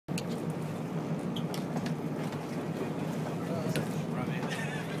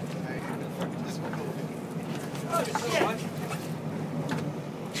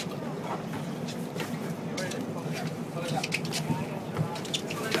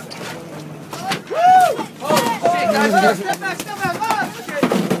Step back, step back.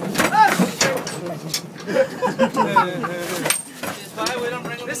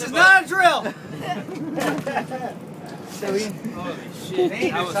 This is not a drill. Holy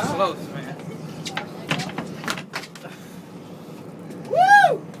shit, that was close, man.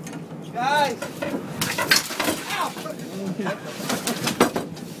 Woo! Guys. Ow!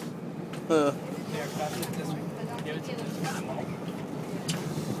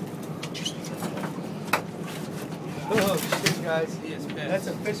 Oh shit, guys. He is pissed. That's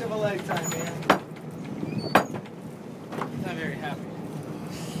a fish of a lifetime, man. He's not very happy.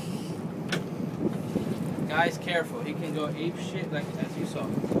 Guys, careful. He can go ape shit like as you saw.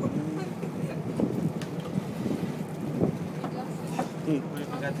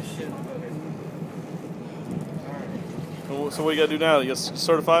 Got the shit in the bucket. Alright. So what you gotta do now? You gotta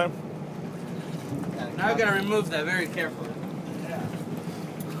certify him? Now I gotta remove that very carefully.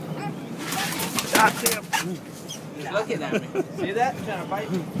 God damn. He's looking at me. See that? He's trying to bite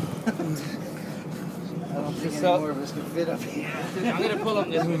me. I don't think any more of us can fit up here. I'm gonna pull him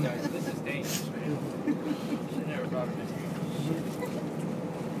this way, guys. This is dangerous, man. Should never brought him in here.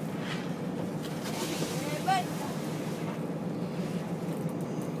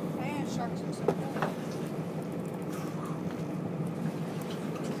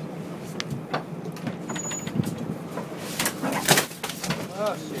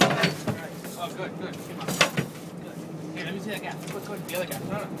 Oh shit. Oh, good, good. Come on. Good. Hey, let me see that guy. Go, the other guy.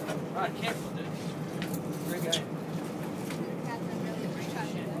 No. Alright, careful, dude. Great guy.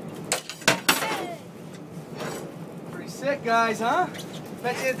 Pretty sick, guys, huh?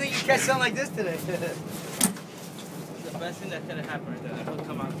 Bet you didn't think you'd catch something like this today. It's the best thing that could have happened right there. That would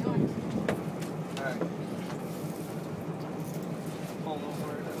come out. Alright. Pull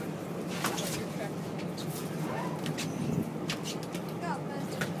over it.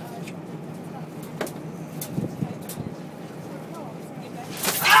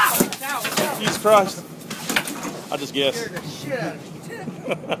 Jesus Christ. I just guess. Scared the shit out of me.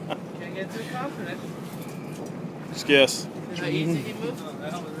 Can't get too confident. Just guess. Is it easy he moved?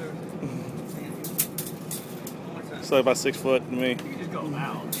 So about 6 foot to me. You can just go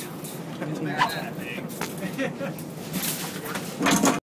loud. It's not that big.